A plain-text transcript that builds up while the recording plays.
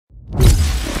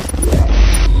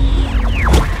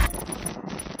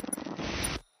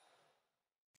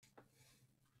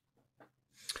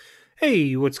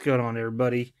Hey, what's going on,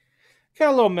 everybody?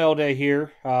 Got a little mail day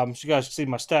here. So you guys can see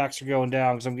my stacks are going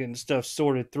down because I'm getting stuff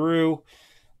sorted through.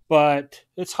 But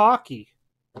it's hockey,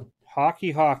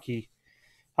 hockey.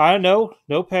 I know,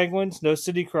 no Penguins, no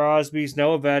Sidney Crosbys,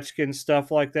 no Ovechkin, stuff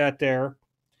like that. There,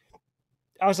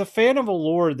 I was a fan of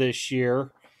Allure this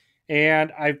year,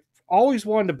 and I always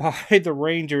wanted to buy the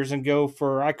Rangers and go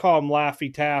for I call them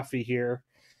Laffy Taffy here,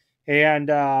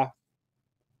 and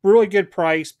really good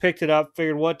price. Picked it up.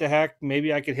 Figured, what the heck?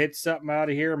 Maybe I could hit something out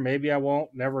of here. Maybe I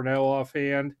won't. Never know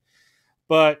offhand.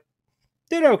 But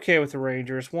did okay with the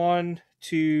Rangers. One,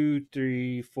 two,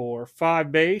 three, four,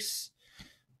 five base.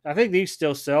 I think these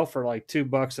still sell for like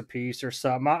 $2 a piece or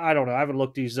something. I don't know. I haven't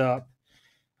looked these up.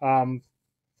 Um,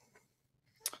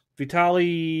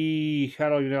 Vitali, I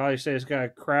don't even know how you say this guy.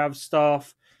 Crab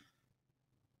stuff.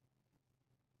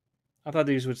 I thought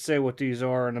these would say what these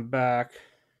are in the back.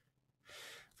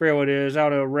 Forget what it is. I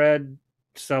don't know. Red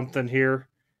something here.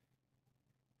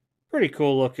 Pretty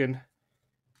cool looking.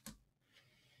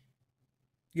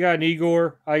 You got an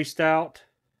Igor iced out.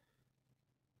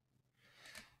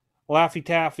 Laffy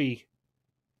Taffy.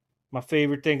 My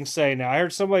favorite thing to say now. I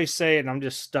heard somebody say it and I'm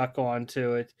just stuck on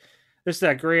to it. This is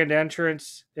that grand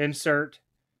entrance insert.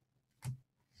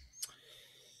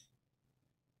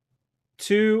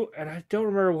 Two, and I don't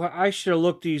remember what I should have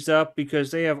looked these up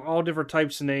because they have all different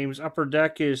types of names. Upper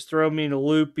Deck is throwing me in a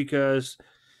loop because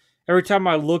every time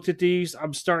I looked at these,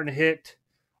 I'm starting to hit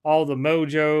all the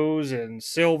mojos and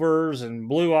silvers and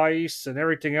blue ice and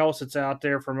everything else that's out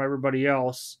there from everybody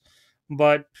else.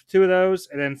 But two of those,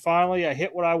 and then finally I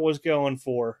hit what I was going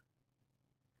for.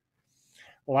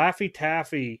 Laffy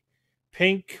Taffy,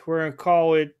 pink. We're gonna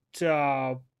call it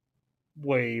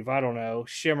wave. I don't know,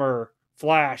 shimmer,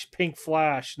 flash, pink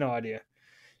flash. No idea.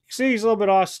 You see, he's a little bit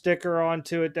off sticker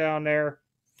onto it down there.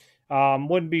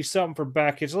 Wouldn't be something for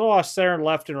Beck. It's a little off center,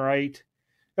 left and right.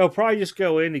 He'll probably just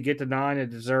go in to get the 9 it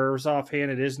deserves.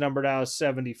 Offhand, it is numbered out as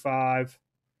 75.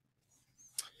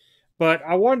 But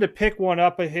I wanted to pick one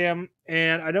up of him,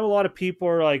 and I know a lot of people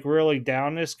are like really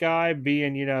down this guy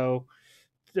being, in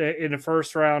the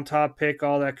first round, top pick,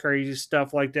 all that crazy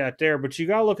stuff like that there. But you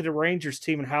got to look at the Rangers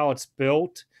team and how it's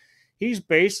built. He's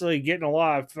basically getting a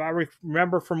lot. If I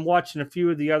remember from watching a few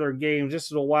of the other games, this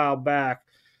is a while back,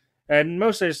 and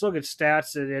mostly I just look at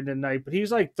stats at the end of the night, but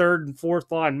he's like third and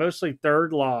fourth line, mostly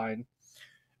third line.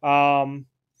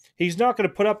 He's not going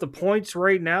to put up the points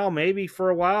right now, maybe for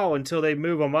a while until they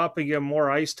move him up and give him more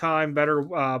ice time, better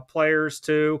players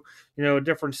too, a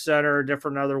different center, a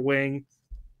different other wing.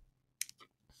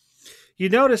 You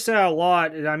notice that a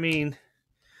lot, and I mean,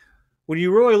 when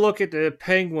you really look at the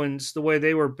Penguins, the way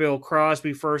they were built,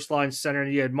 Crosby first line center,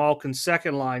 and you had Malkin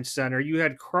second line center, you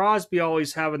had Crosby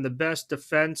always having the best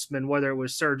defenseman, whether it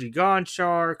was Sergei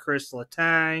Gonchar, Chris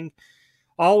Letang,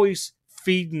 always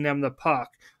feeding them the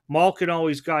puck. Malkin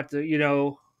always got the,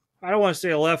 I don't want to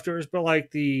say leftovers, but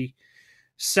like the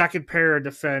second pair of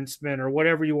defensemen or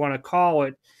whatever you want to call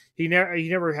it. He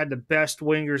never had the best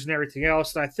wingers and everything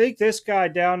else. And I think this guy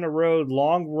down the road,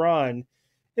 long run,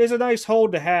 is a nice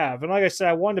hold to have. And like I said,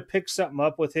 I wanted to pick something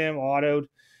up with him autoed.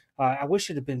 I wish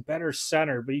it had been better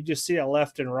centered, but you just see that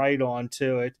left and right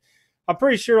onto it. I'm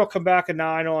pretty sure I'll come back a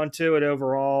 9 onto it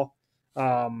overall.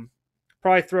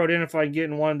 Probably throw it in if I get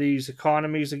in one of these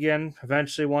economies again,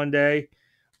 eventually one day.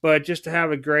 But just to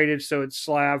have it graded so it's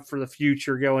slab for the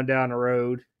future going down the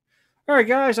road. All right,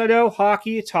 guys, I know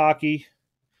hockey, it's hockey.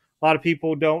 A lot of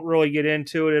people don't really get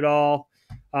into it at all.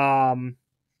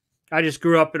 I just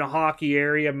grew up in a hockey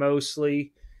area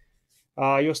mostly.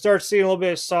 You'll start seeing a little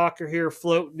bit of soccer here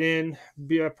floating in.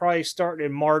 Probably starting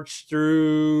in March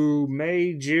through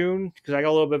May, June, because I got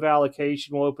a little bit of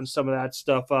allocation. We'll open some of that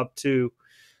stuff up too.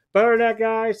 But other than that,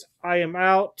 guys, I am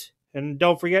out. And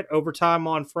don't forget, overtime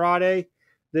on Friday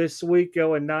this week,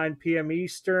 going 9 p.m.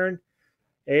 Eastern.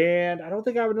 And I don't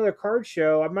think I have another card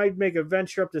show. I might make a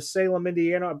venture up to Salem,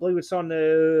 Indiana. I believe it's on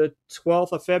the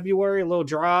 12th of February, a little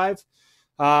drive.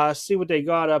 See what they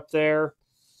got up there.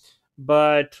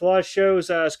 But a lot of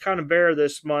shows is kind of bare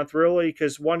this month, really,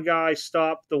 because one guy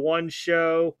stopped the one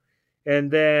show, and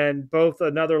then both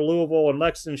another Louisville and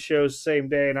Lexington shows the same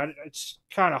day. And it's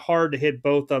kind of hard to hit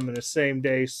both of them in the same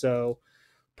day, so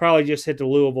probably just hit the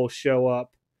Louisville show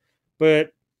up.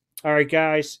 But all right,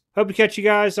 guys. Hope to catch you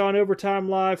guys on Overtime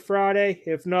Live Friday.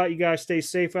 If not, you guys stay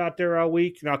safe out there all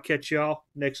week, and I'll catch y'all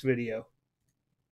next video.